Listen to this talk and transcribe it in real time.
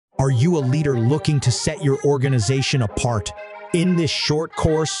Are you a leader looking to set your organization apart? In this short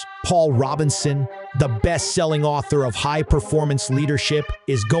course, Paul Robinson, the best-selling author of High-Performance Leadership,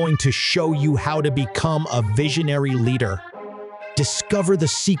 is going to show you how to become a visionary leader. Discover the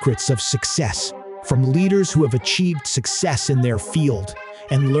secrets of success from leaders who have achieved success in their field,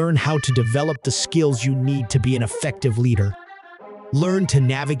 and learn how to develop the skills you need to be an effective leader. Learn to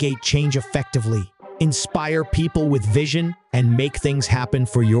navigate change effectively, inspire people with vision, and make things happen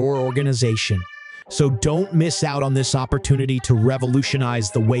for your organization. So don't miss out on this opportunity to revolutionize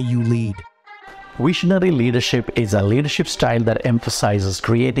the way you lead. Visionary leadership is a leadership style that emphasizes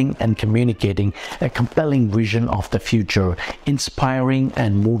creating and communicating a compelling vision of the future, inspiring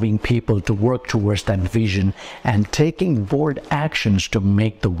and moving people to work towards that vision and taking bold actions to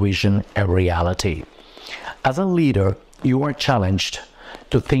make the vision a reality. As a leader, you are challenged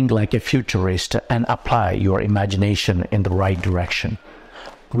to think like a futurist and apply your imagination in the right direction.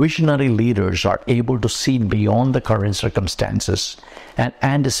 Visionary leaders are able to see beyond the current circumstances and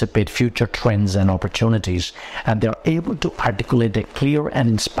anticipate future trends and opportunities, and they are able to articulate a clear and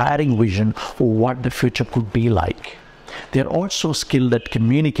inspiring vision of what the future could be like. They are also skilled at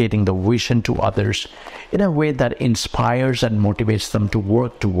communicating the vision to others in a way that inspires and motivates them to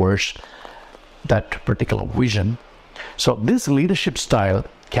work towards that particular vision. So this leadership style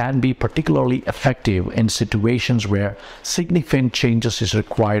can be particularly effective in situations where significant changes is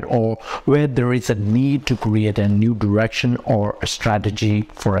required or where there is a need to create a new direction or a strategy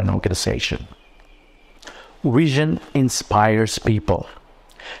for an organization. Vision inspires people.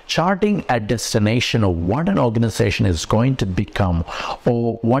 Charting a destination of what an organization is going to become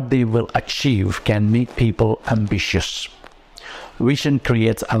or what they will achieve can make people ambitious. Vision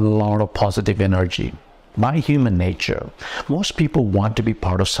creates a lot of positive energy. By human nature, most people want to be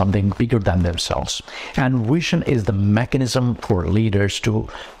part of something bigger than themselves, and vision is the mechanism for leaders to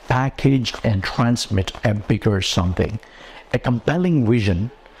package and transmit a bigger something. A compelling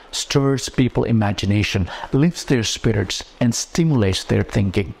vision stirs people's imagination, lifts their spirits, and stimulates their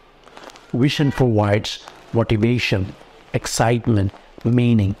thinking. Vision provides motivation, excitement,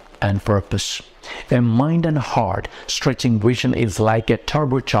 meaning, and purpose. A mind and heart stretching vision is like a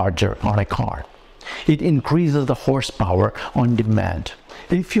turbocharger on a car. It increases the horsepower on demand.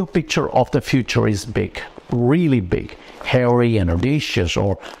 If your picture of the future is big, really big, hairy and audacious,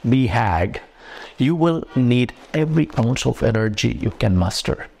 or BHAG, you will need every ounce of energy you can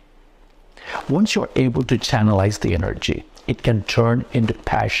muster. Once you're able to channelize the energy, it can turn into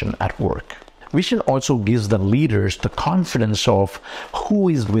passion at work. Vision also gives the leaders the confidence of who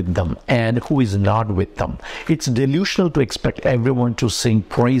is with them and who is not with them. It's delusional to expect everyone to sing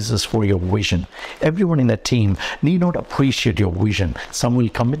praises for your vision. Everyone in the team need not appreciate your vision. Some will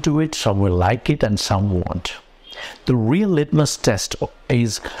commit to it, some will like it, and some won't. The real litmus test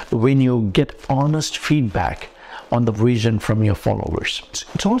is when you get honest feedback on the vision from your followers.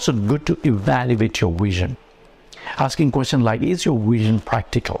 It's also good to evaluate your vision. Asking questions like, is your vision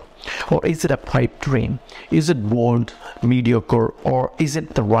practical? Or is it a pipe dream? Is it bold, mediocre, or is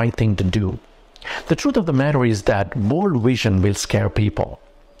it the right thing to do? The truth of the matter is that bold vision will scare people.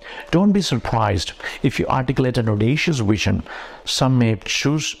 Don't be surprised if you articulate an audacious vision. Some may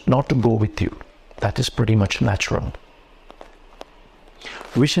choose not to go with you. That is pretty much natural.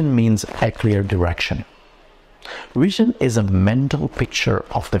 Vision means a clear direction. Vision is a mental picture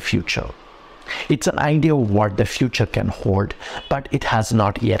of the future. It's an idea of what the future can hold, but it has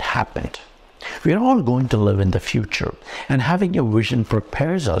not yet happened. We are all going to live in the future, and having a vision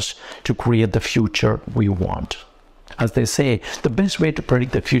prepares us to create the future we want. As they say, the best way to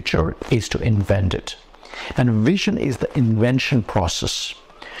predict the future is to invent it. And vision is the invention process.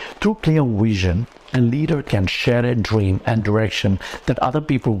 Through clear vision, a leader can share a dream and direction that other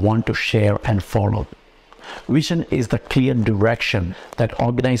people want to share and follow. Vision is the clear direction that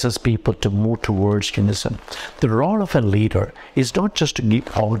organizes people to move towards unison. The role of a leader is not just to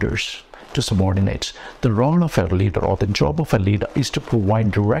give orders to subordinates. The role of a leader, or the job of a leader, is to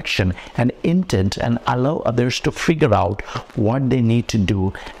provide direction and intent and allow others to figure out what they need to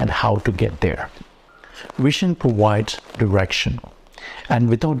do and how to get there. Vision provides direction, and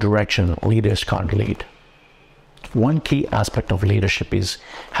without direction, leaders can't lead. One key aspect of leadership is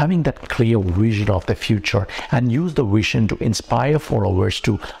having that clear vision of the future and use the vision to inspire followers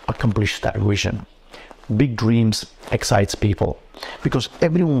to accomplish that vision. Big dreams excites people because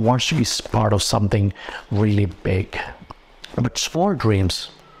everyone wants to be part of something really big. But small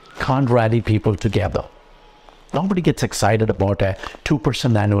dreams can't rally people together. Nobody gets excited about a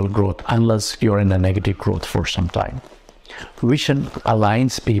 2% annual growth unless you're in a negative growth for some time. Vision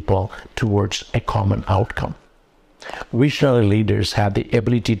aligns people towards a common outcome. Visionary leaders have the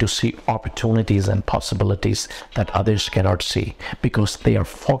ability to see opportunities and possibilities that others cannot see because they are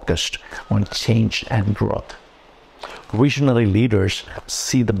focused on change and growth. Visionary leaders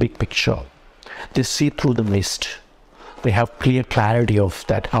see the big picture. They see through the mist. They have clear clarity of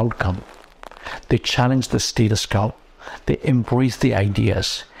that outcome. They challenge the status quo. They embrace the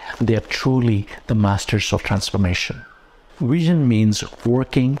ideas. They are truly the masters of transformation. Vision means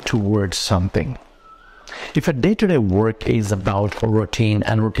working towards something. If a day-to-day work is about a routine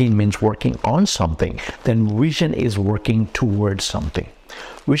and routine means working on something, then vision is working towards something.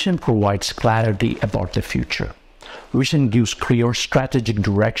 Vision provides clarity about the future. Vision gives clear strategic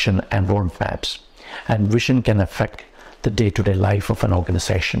direction and roadmaps. And vision can affect the day-to-day life of an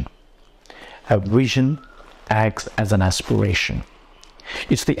organization. A vision acts as an aspiration.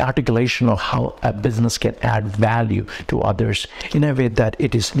 It's the articulation of how a business can add value to others in a way that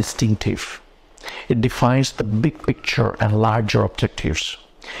it is distinctive. It defines the big picture and larger objectives.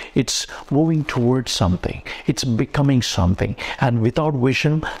 It's moving towards something. It's becoming something. And without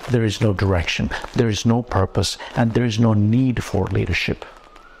vision, there is no direction, there is no purpose, and there is no need for leadership.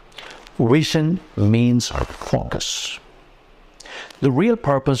 Vision means focus. The real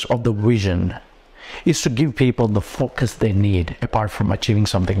purpose of the vision is to give people the focus they need apart from achieving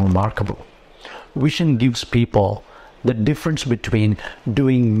something remarkable. Vision gives people the difference between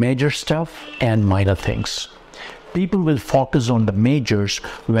doing major stuff and minor things. People will focus on the majors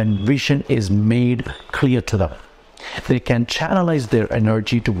when vision is made clear to them. They can channelize their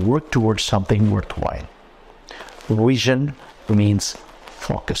energy to work towards something worthwhile. Vision means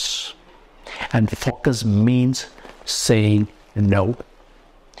focus. And focus means saying no.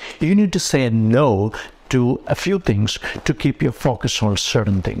 You need to say no to a few things to keep your focus on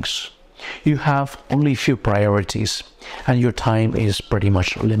certain things. You have only a few priorities and your time is pretty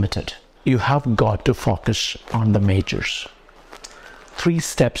much limited. You have got to focus on the majors. 3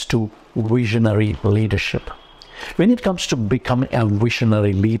 steps to visionary leadership. When it comes to becoming a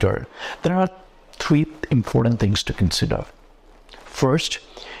visionary leader, there are 3 important things to consider. First,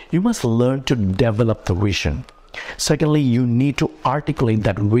 you must learn to develop the vision. Secondly, you need to articulate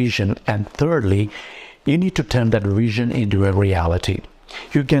that vision. And thirdly, you need to turn that vision into a reality.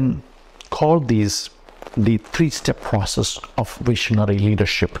 You can call these the 3-step process of visionary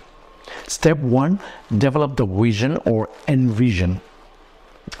leadership. Step 1, develop the vision or envision.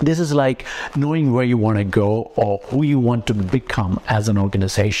 This is like knowing where you want to go or who you want to become as an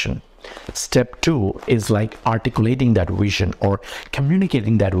organization. Step 2 is like articulating that vision or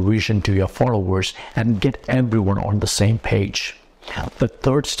communicating that vision to your followers and get everyone on the same page. The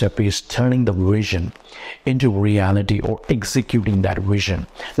 3rd step is turning the vision into reality or executing that vision.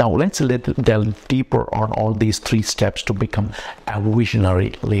 Now let's delve deeper on all these 3 steps to become a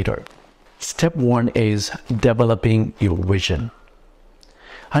visionary leader. Step 1 is developing your vision.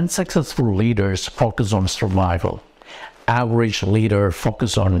 Unsuccessful leaders focus on survival. Average leaders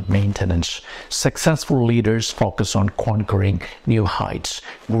focus on maintenance. Successful leaders focus on conquering new heights.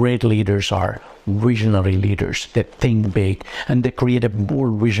 Great leaders are visionary leaders. They think big and they create a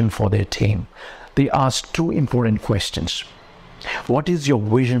bold vision for their team. They ask 2 important questions. What is your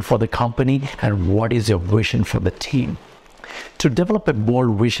vision for the company and what is your vision for the team? To develop a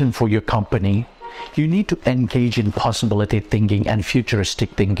bold vision for your company, you need to engage in possibility thinking and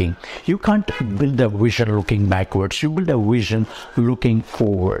futuristic thinking. You can't build a vision looking backwards. You build a vision looking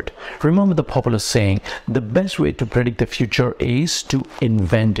forward. Remember the popular saying, the best way to predict the future is to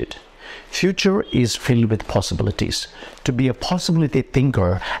invent it. Future is filled with possibilities. To be a possibility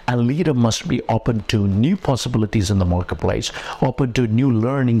thinker, a leader must be open to new possibilities in the marketplace, open to new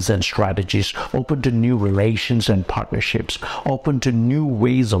learnings and strategies, open to new relations and partnerships, open to new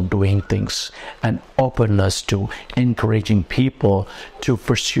ways of doing things, and openness to encouraging people to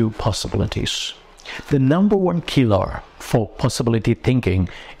pursue possibilities. The number 1 killer for possibility thinking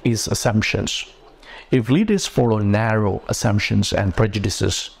is assumptions. If leaders follow narrow assumptions and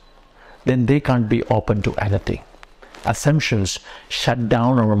prejudices, then they can't be open to anything. Assumptions shut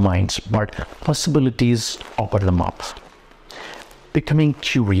down our minds, but possibilities open them up. Becoming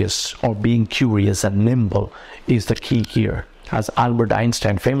curious or being curious and nimble is the key here. As Albert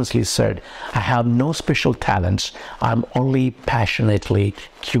Einstein famously said, I have no special talents, I'm only passionately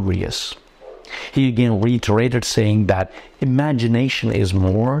curious. He again reiterated saying that imagination is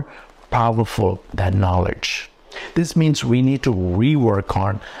more powerful than knowledge. This means we need to rework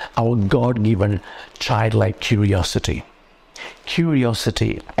on our God-given childlike curiosity.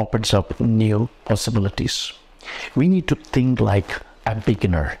 Curiosity opens up new possibilities. We need to think like a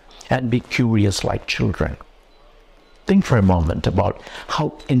beginner and be curious like children. Think for a moment about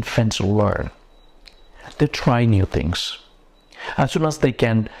how infants learn. They try new things. As soon as they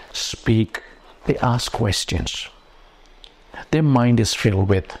can speak, they ask questions. Their mind is filled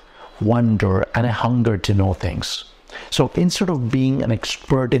with wonder and a hunger to know things. So instead of being an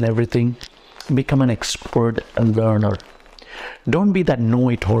expert in everything, become an expert learner. Don't be that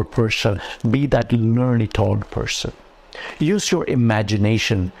know-it-all person, be that learn-it-all person. Use your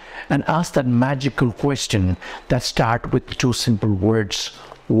imagination and ask that magical question that starts with two simple words: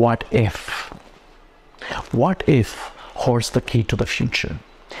 what if? What if holds the key to the future.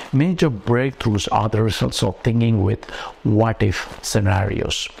 Major breakthroughs are the results of thinking with what if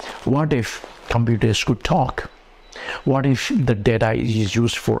scenarios. What if computers could talk? What if the data is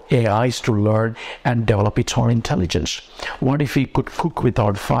used for AIs to learn and develop its own intelligence? What if we could cook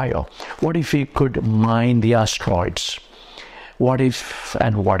without fire? What if we could mine the asteroids? What if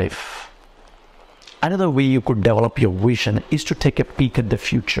and what if? Another way you could develop your vision is to take a peek at the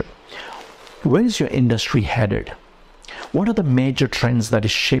future. Where is your industry headed? What are the major trends that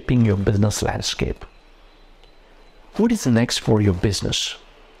is shaping your business landscape? What is next for your business?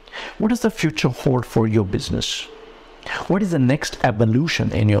 What does the future hold for your business? What is the next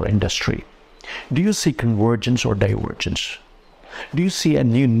evolution in your industry? Do you see convergence or divergence? Do you see a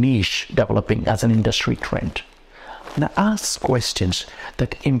new niche developing as an industry trend? Now ask questions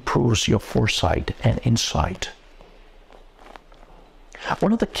that improves your foresight and insight.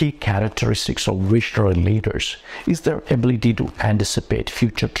 One of the key characteristics of visionary leaders is their ability to anticipate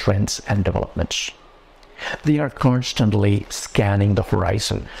future trends and developments. They are constantly scanning the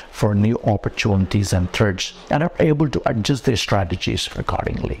horizon for new opportunities and threats and are able to adjust their strategies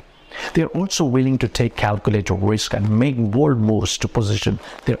accordingly. They are also willing to take calculated risk and make bold moves to position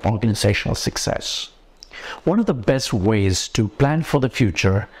their organizational success. One of the best ways to plan for the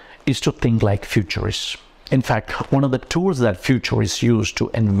future is to think like futurists. In fact, one of the tools that futurists use to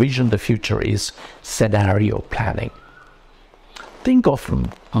envision the future is scenario planning. Think of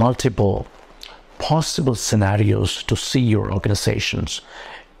multiple possible scenarios to see your organizations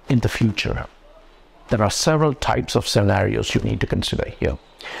in the future. There are several types of scenarios you need to consider here.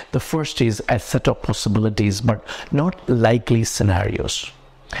 The first is a set of possibilities but not likely scenarios.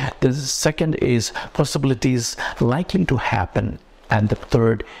 The second is possibilities likely to happen, and the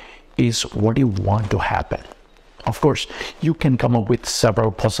third is what you want to happen. Of course, you can come up with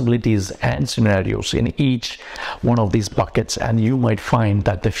several possibilities and scenarios in each one of these buckets, and you might find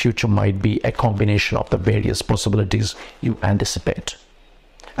that the future might be a combination of the various possibilities you anticipate.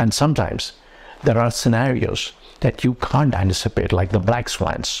 And sometimes there are scenarios that you can't anticipate, like the black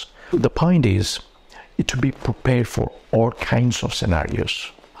swans. The point is to be prepared for all kinds of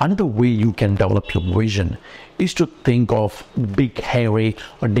scenarios. Another way you can develop your vision is to think of big, hairy,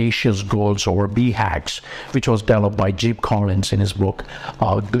 audacious goals or BHAGs, which was developed by Jim Collins in his book,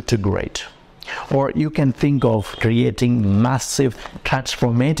 Good to Great. Or you can think of creating massive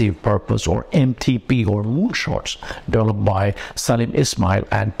transformative purpose, or MTP, or moonshots, developed by Salim Ismail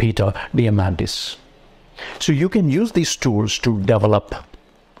and Peter Diamandis. So you can use these tools to develop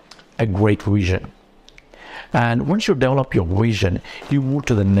a great vision. And once you develop your vision, you move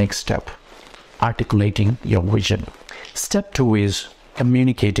to the next step, articulating your vision. Step 2 is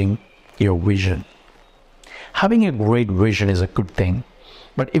communicating your vision. Having a great vision is a good thing,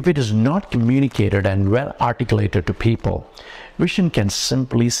 but if it is not communicated and well articulated to people, vision can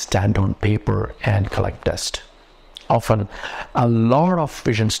simply stand on paper and collect dust. Often, a lot of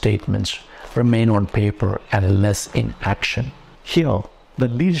vision statements remain on paper and less in action. Here, the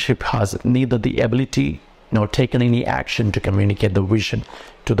leadership has neither the ability nor taken any action to communicate the vision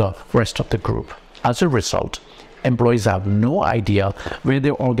to the rest of the group. As a result, employees have no idea where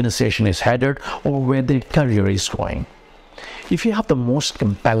their organization is headed or where their career is going. If you have the most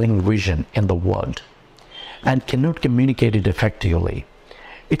compelling vision in the world and cannot communicate it effectively,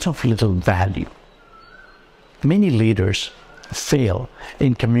 it's of little value. Many leaders fail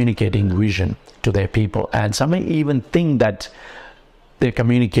in communicating vision to their people, and some may even think that they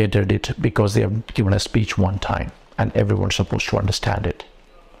communicated it because they have given a speech one time and everyone's supposed to understand it.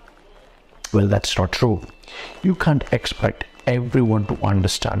 Well, that's not true. You can't expect everyone to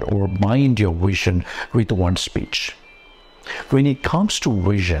understand or mind your vision with one speech. When it comes to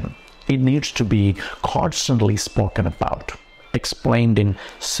vision, it needs to be constantly spoken about, explained in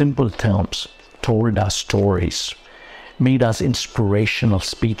simple terms, told as stories, made as inspirational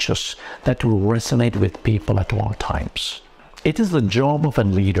speeches that will resonate with people at all times. It is the job of a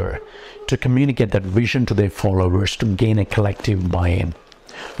leader to communicate that vision to their followers to gain a collective buy-in.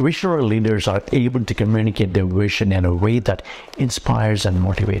 Visionary leaders are able to communicate their vision in a way that inspires and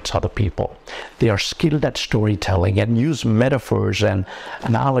motivates other people. They are skilled at storytelling and use metaphors and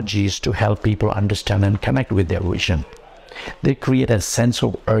analogies to help people understand and connect with their vision. They create a sense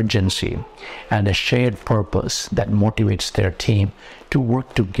of urgency and a shared purpose that motivates their team to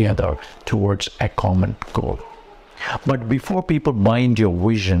work together towards a common goal. But before people buy into your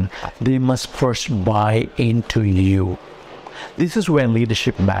vision, they must first buy into you. This is where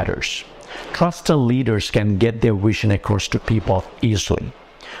leadership matters. Trusted leaders can get their vision across to people easily.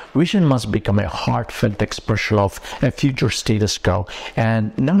 Vision must become a heartfelt expression of a future status quo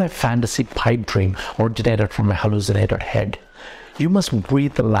and not a fantasy pipe dream originated from a hallucinated head. You must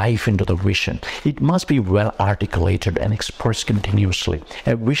breathe life into the vision. It must be well articulated and expressed continuously.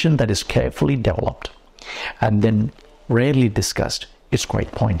 A vision that is carefully developed and then rarely discussed is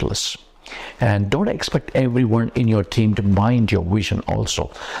quite pointless. And don't expect everyone in your team to buy into your vision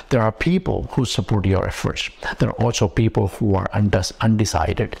also. There are people who support your efforts. There are also people who are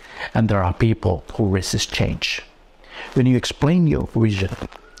undecided. And there are people who resist change. When you explain your vision,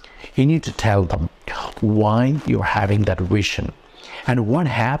 you need to tell them why you're having that vision and what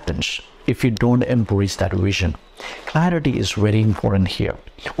happens if you don't embrace that vision. Clarity is very important here.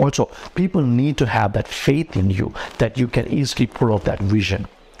 Also, people need to have that faith in you that you can easily pull off that vision.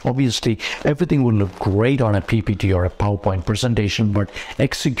 Obviously, everything will look great on a PPT or a PowerPoint presentation, but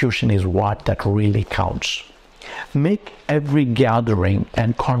execution is what that really counts. Make every gathering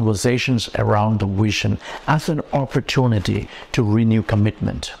and conversations around the vision as an opportunity to renew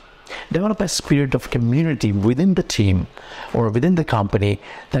commitment. Develop a spirit of community within the team or within the company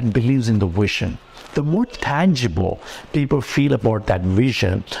that believes in the vision. The more tangible people feel about that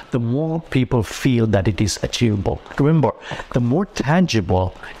vision, the more people feel that it is achievable. Remember, the more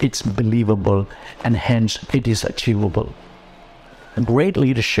tangible, it's believable, and hence it is achievable. Great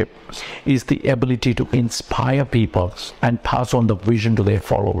leadership is the ability to inspire people and pass on the vision to their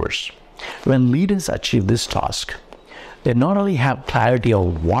followers. When leaders achieve this task, they not only have clarity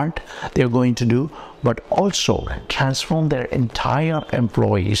of what they're going to do, but also transform their entire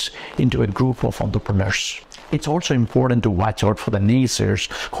employees into a group of entrepreneurs. It's also important to watch out for the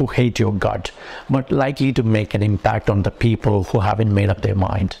naysayers who hate your gut, but likely to make an impact on the people who haven't made up their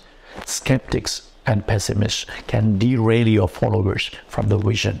mind. Skeptics and pessimists can derail your followers from the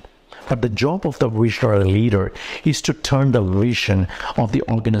vision. But the job of the visionary leader is to turn the vision of the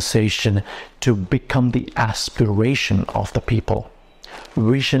organization to become the aspiration of the people.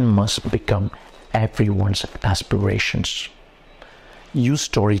 Vision must become everyone's aspirations. Use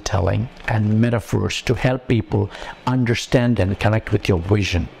storytelling and metaphors to help people understand and connect with your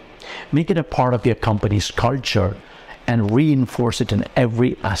vision. Make it a part of your company's culture and reinforce it in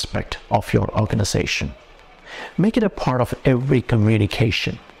every aspect of your organization. Make it a part of every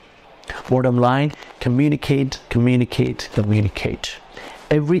communication. Bottom line, communicate, communicate, communicate.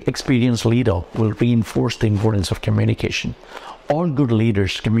 Every experienced leader will reinforce the importance of communication. All good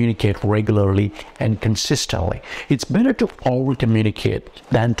leaders communicate regularly and consistently. It's better to over-communicate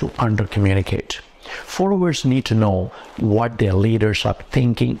than to under-communicate. Followers need to know what their leaders are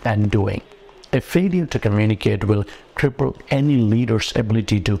thinking and doing. A failure to communicate will cripple any leader's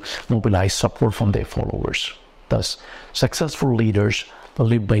ability to mobilize support from their followers. Thus, successful leaders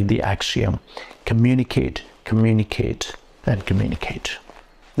live by the axiom, communicate, communicate, and communicate.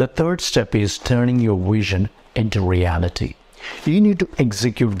 The third step is turning your vision into reality. You need to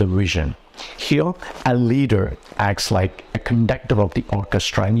execute the vision. Here, a leader acts like a conductor of the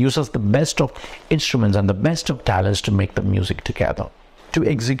orchestra and uses the best of instruments and the best of talents to make the music together. To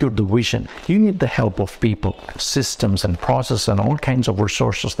execute the vision, you need the help of people, systems and processes and all kinds of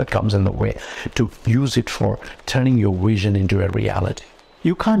resources that comes in the way to use it for turning your vision into a reality.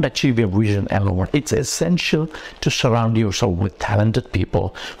 You can't achieve your vision alone. It's essential to surround yourself with talented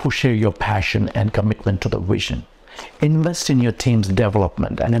people who share your passion and commitment to the vision. Invest in your team's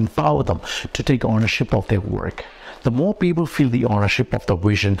development and empower them to take ownership of their work. The more people feel the ownership of the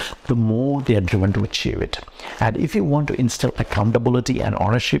vision, the more they are driven to achieve it. And if you want to instill accountability and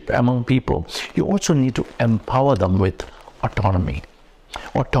ownership among people, you also need to empower them with autonomy.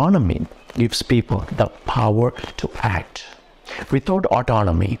 Autonomy gives people the power to act. Without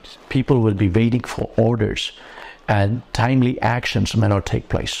autonomy, people will be waiting for orders and timely actions may not take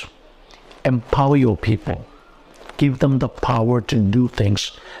place. Empower your people. Give them the power to do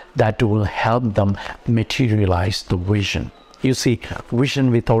things that will help them materialize the vision. You see,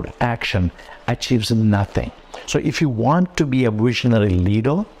 vision without action achieves nothing. So if you want to be a visionary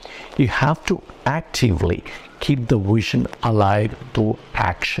leader, you have to actively keep the vision alive through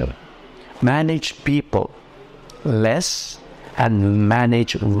action. Manage people less and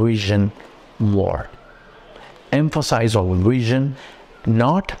manage vision more. Emphasize on vision,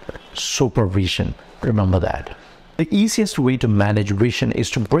 not supervision. Remember that. The easiest way to manage vision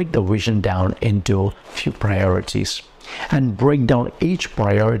is to break the vision down into few priorities and break down each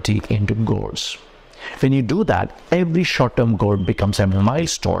priority into goals. When you do that, every short-term goal becomes a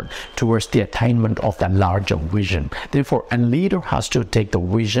milestone towards the attainment of that larger vision. Therefore, a leader has to take the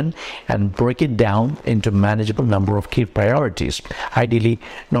vision and break it down into manageable number of key priorities, ideally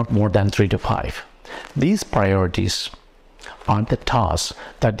not more than 3 to 5. These priorities are the tasks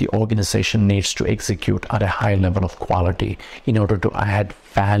that the organization needs to execute at a high level of quality in order to add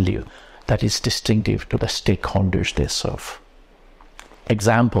value that is distinctive to the stakeholders they serve.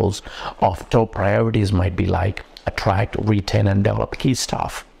 Examples of top priorities might be like attract, retain, and develop key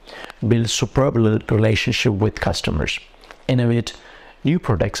staff, build superb relationship with customers, innovate new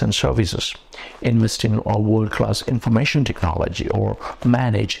products and services, invest in a world-class information technology, or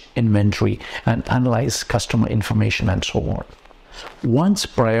manage inventory and analyze customer information, and so on. Once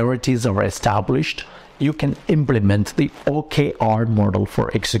priorities are established, you can implement the OKR model for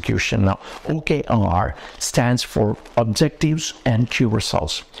execution. Now, OKR stands for Objectives and Key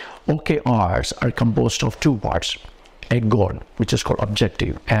Results. OKRs are composed of 2 parts. A goal, which is called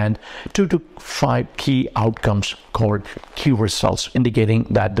objective, and 2 to 5 key outcomes called key results, indicating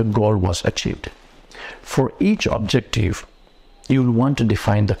that the goal was achieved. For each objective, you will want to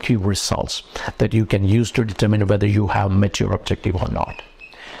define the key results that you can use to determine whether you have met your objective or not.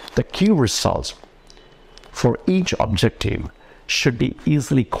 The key results for each objective should be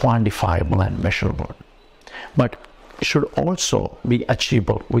easily quantifiable and measurable, but should also be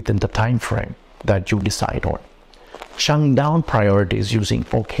achievable within the time frame that you decide on. Chunk down priorities using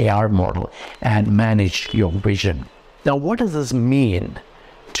OKR model and manage your vision. Now, what does this mean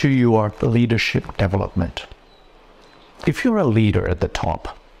to your leadership development? If you're a leader at the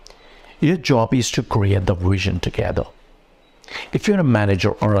top, your job is to create the vision together. If you're a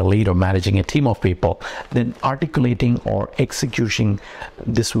manager or a leader managing a team of people, then articulating or executing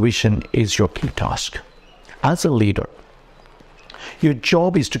this vision is your key task. As a leader, your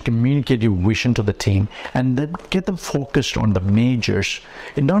job is to communicate your vision to the team and then get them focused on the majors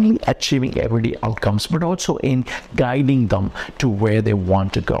in not only achieving everyday outcomes, but also in guiding them to where they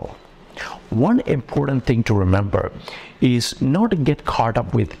want to go. One important thing to remember is not to get caught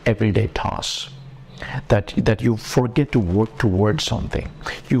up with everyday tasks. That you forget to work towards something.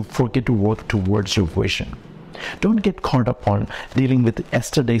 You forget to work towards your vision. Don't get caught up on dealing with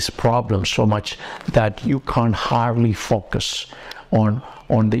yesterday's problems so much that you can't hardly focus on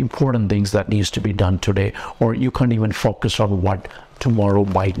the important things that needs to be done today, or you can't even focus on what tomorrow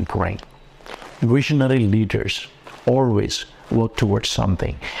might bring. Visionary leaders always work towards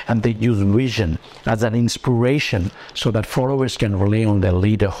something, and they use vision as an inspiration so that followers can rely on their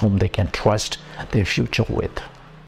leader whom they can trust their future with.